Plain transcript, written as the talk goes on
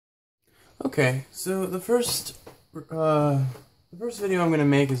Okay, so the first video I'm going to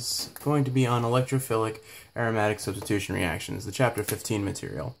make is going to be on electrophilic aromatic substitution reactions, the chapter 15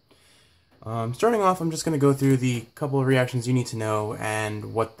 material. Starting off, I'm just going to go through the couple of reactions you need to know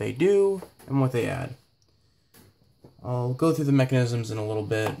and what they do and what they add. I'll go through the mechanisms in a little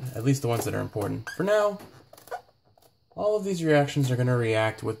bit, at least the ones that are important. For now, all of these reactions are going to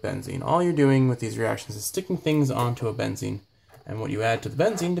react with benzene. All you're doing with these reactions is sticking things onto a benzene, and what you add to the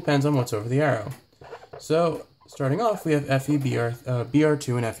benzene depends on what's over the arrow. So, starting off, we have FeBr2 and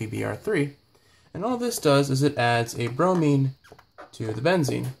FeBr3, and all this does is it adds a bromine to the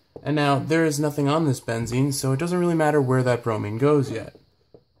benzene. And now, there is nothing on this benzene, so it doesn't really matter where that bromine goes yet.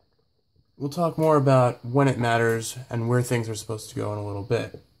 We'll talk more about when it matters and where things are supposed to go in a little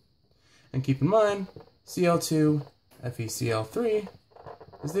bit. And keep in mind, Cl2, FeCl3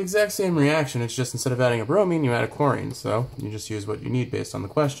 is the exact same reaction, it's just instead of adding a bromine, you add a chlorine, so you just use what you need based on the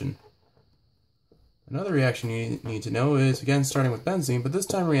question. Another reaction you need to know is, again, starting with benzene, but this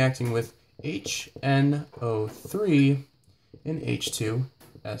time reacting with HNO3 and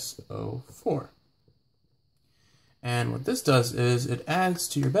H2SO4. And what this does is it adds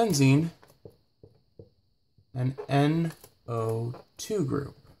to your benzene an NO2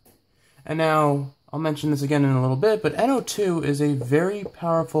 group. And now, I'll mention this again in a little bit, but NO2 is a very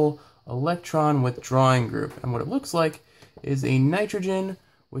powerful electron withdrawing group. And what it looks like is a nitrogen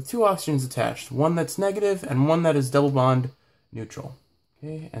with two oxygens attached, one that's negative and one that is double bond neutral.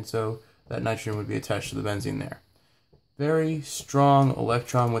 Okay, and so that nitrogen would be attached to the benzene there. Very strong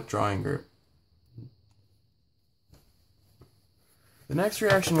electron withdrawing group. The next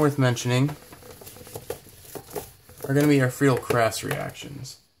reaction worth mentioning are going to be our Friedel-Crafts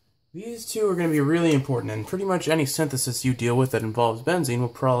reactions. These two are going to be really important, and pretty much any synthesis you deal with that involves benzene will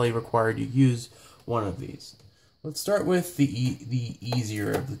probably require you to use one of these. Let's start with the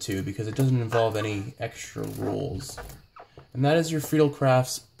easier of the two, because it doesn't involve any extra rules. And that is your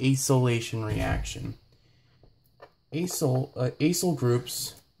Friedel-Crafts acylation reaction. Acyl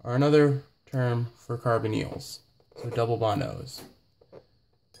groups are another term for carbonyls, so double bond O's.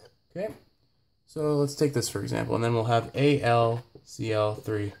 Okay, so let's take this for example, and then we'll have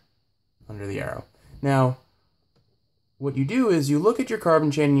AlCl3 under the arrow. Now, what you do is you look at your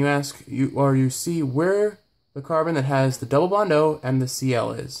carbon chain and you see where the carbon that has the double bond O and the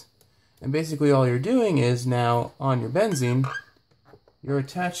Cl is. And basically all you're doing is now on your benzene, you're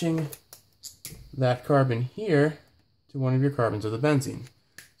attaching that carbon here to one of your carbons of the benzene.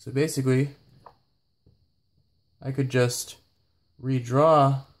 So basically, I could just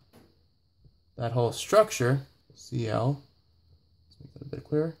redraw that whole structure, Cl, let's make that a bit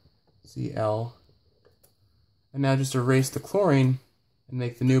clearer, Cl, and now just erase the chlorine and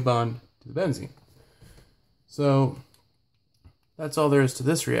make the new bond to the benzene. So that's all there is to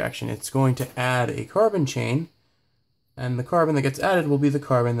this reaction. It's going to add a carbon chain, and the carbon that gets added will be the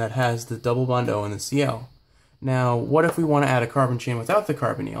carbon that has the double bond O and the Cl. Now, what if we want to add a carbon chain without the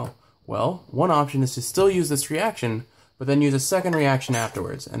carbonyl? Well, one option is to still use this reaction, but then use a second reaction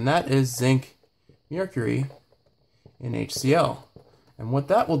afterwards, and that is Zinc Mercury in HCl. And what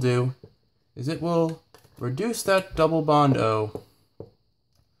that will do is it will reduce that double bond O,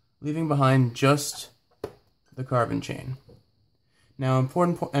 leaving behind just the carbon chain. Now,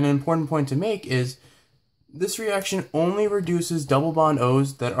 an important point to make is this reaction only reduces double bond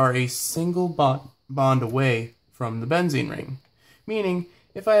O's that are a single bond away from the benzene ring. Meaning,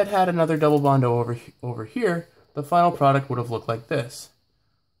 if I had had another double bond O over here, the final product would have looked like this.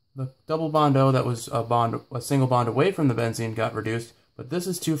 The double bond O that was a single bond away from the benzene got reduced, but this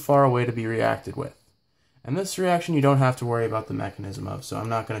is too far away to be reacted with. And this reaction you don't have to worry about the mechanism of, so I'm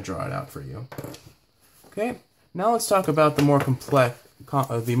not going to draw it out for you. Okay, now let's talk about the more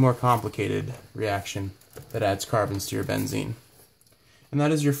complicated reaction that adds carbons to your benzene. And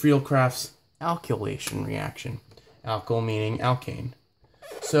that is your Friedel-Crafts alkylation reaction. Alkyl meaning alkane.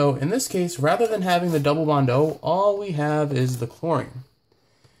 So in this case, rather than having the double bond O, all we have is the chlorine.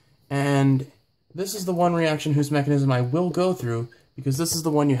 And this is the one reaction whose mechanism I will go through, because this is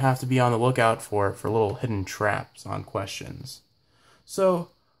the one you have to be on the lookout for little hidden traps on questions.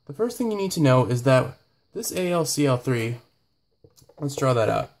 So the first thing you need to know is that this AlCl3, let's draw that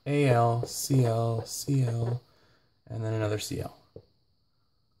out. AlCl, Cl, and then another Cl.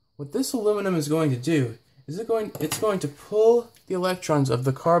 What this aluminum is going to do is it's going to pull the electrons of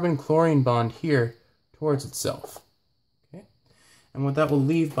the carbon-chlorine bond here towards itself. Okay? And what that will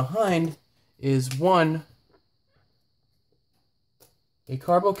leave behind is a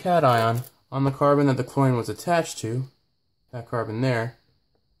carbocation on the carbon that the chlorine was attached to, that carbon there,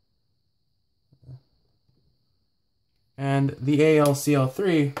 and the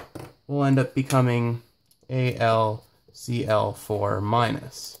AlCl3 will end up becoming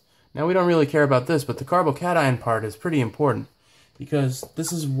AlCl4-. Now we don't really care about this, but the carbocation part is pretty important because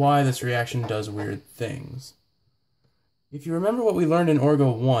this is why this reaction does weird things. If you remember what we learned in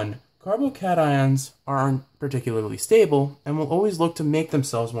Orgo 1, carbocations aren't particularly stable and will always look to make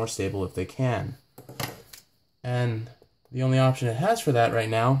themselves more stable if they can. And the only option it has for that right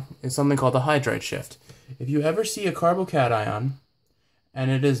now is something called the Hydride Shift. If you ever see a carbocation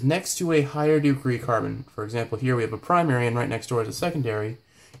and it is next to a higher degree carbon, for example here we have a primary and right next door is a secondary,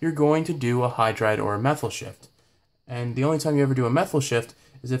 you're going to do a hydride or a methyl shift. And the only time you ever do a methyl shift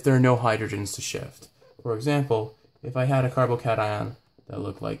is if there are no hydrogens to shift. For example, if I had a carbocation that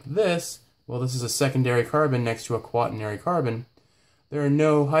looked like this, well, this is a secondary carbon next to a quaternary carbon, there are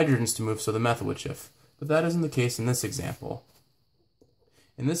no hydrogens to move, so the methyl would shift. But that isn't the case in this example.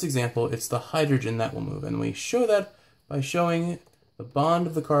 In this example, it's the hydrogen that will move, and we show that by showing the bond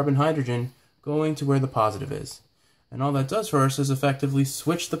of the carbon-hydrogen going to where the positive is. And all that does for us is effectively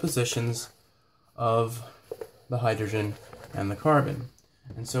switch the positions of the hydrogen and the carbon.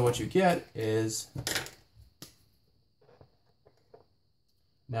 And so what you get is,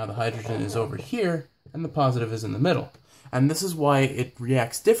 now the hydrogen is over here, and the positive is in the middle. And this is why it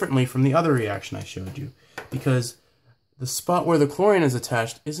reacts differently from the other reaction I showed you, because the spot where the chlorine is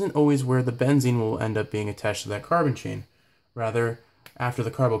attached isn't always where the benzene will end up being attached to that carbon chain. Rather, after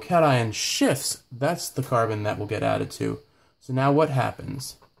the carbocation shifts, that's the carbon that will get added to. So now what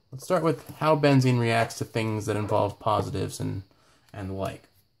happens? Let's start with how benzene reacts to things that involve positives and the like.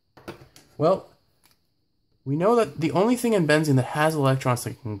 Well, we know that the only thing in benzene that has electrons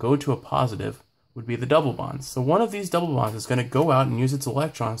that can go to a positive would be the double bonds. So one of these double bonds is going to go out and use its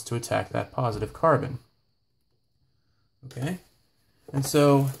electrons to attack that positive carbon. Okay? And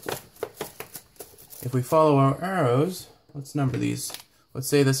so, if we follow our arrows, let's number these. Let's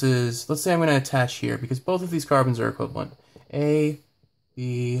say I'm going to attach here, because both of these carbons are equivalent. A,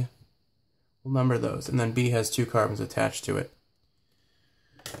 B, we'll number those, and then B has 2 carbons attached to it.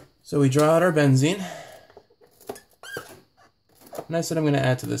 So we draw out our benzene. And I said I'm going to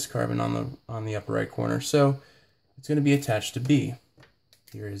add to this carbon on the upper right corner, so it's going to be attached to B.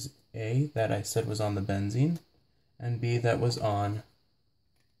 Here is A that I said was on the benzene, and B that was on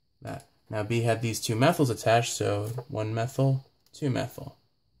that. Now B had these 2 methyls attached, so 1 methyl, 2 methyl.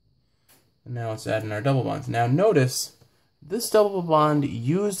 And now let's add in our double bonds. Now notice, this double bond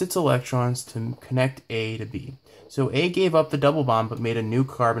used its electrons to connect A to B. So A gave up the double bond but made a new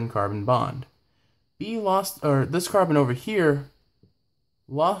carbon-carbon bond. B lost, or this carbon over here,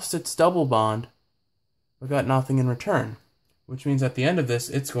 lost its double bond, but got nothing in return, which means at the end of this,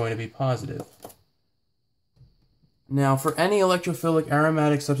 it's going to be positive. Now, for any electrophilic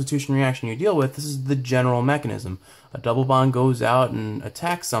aromatic substitution reaction you deal with, this is the general mechanism. A double bond goes out and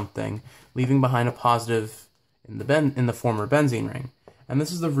attacks something, leaving behind a positive in the former benzene ring. And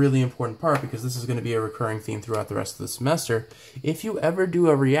this is the really important part, because this is going to be a recurring theme throughout the rest of the semester. If you ever do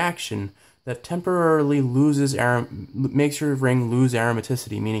a reaction that temporarily makes your ring lose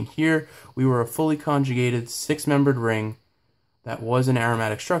aromaticity, meaning here we were a fully conjugated 6-membered ring that was an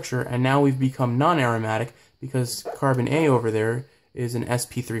aromatic structure, and now we've become non-aromatic because carbon A over there is an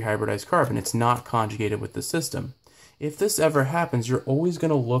sp3 hybridized carbon. It's not conjugated with the system. If this ever happens, you're always going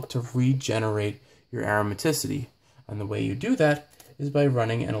to look to regenerate your aromaticity, and the way you do that is by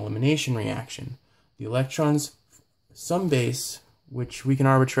running an elimination reaction. The electrons, some base, which we can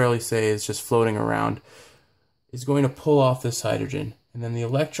arbitrarily say is just floating around, is going to pull off this hydrogen. And then the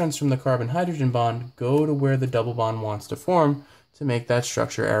electrons from the carbon-hydrogen bond go to where the double bond wants to form to make that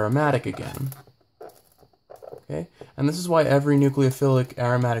structure aromatic again. Okay? And this is why every nucleophilic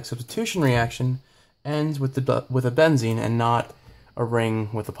aromatic substitution reaction ends with a benzene and not a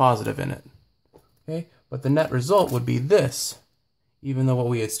ring with a positive in it. Okay? But the net result would be this, even though what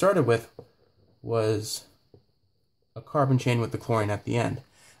we had started with was a carbon chain with the chlorine at the end.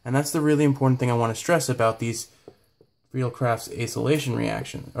 And that's the really important thing I want to stress about these Friedel-Crafts acylation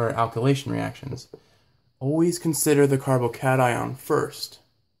reaction or alkylation reactions. Always consider the carbocation first,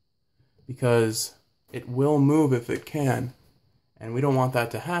 because it will move if it can, and we don't want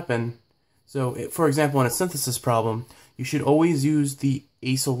that to happen. So, for example, in a synthesis problem, you should always use the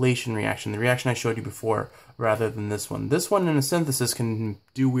acylation reaction, the reaction I showed you before, rather than this one. This one in a synthesis can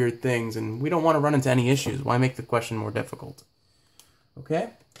do weird things, and we don't want to run into any issues. Why make the question more difficult?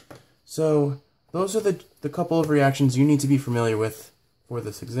 Okay? So, those are the couple of reactions you need to be familiar with for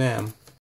this exam.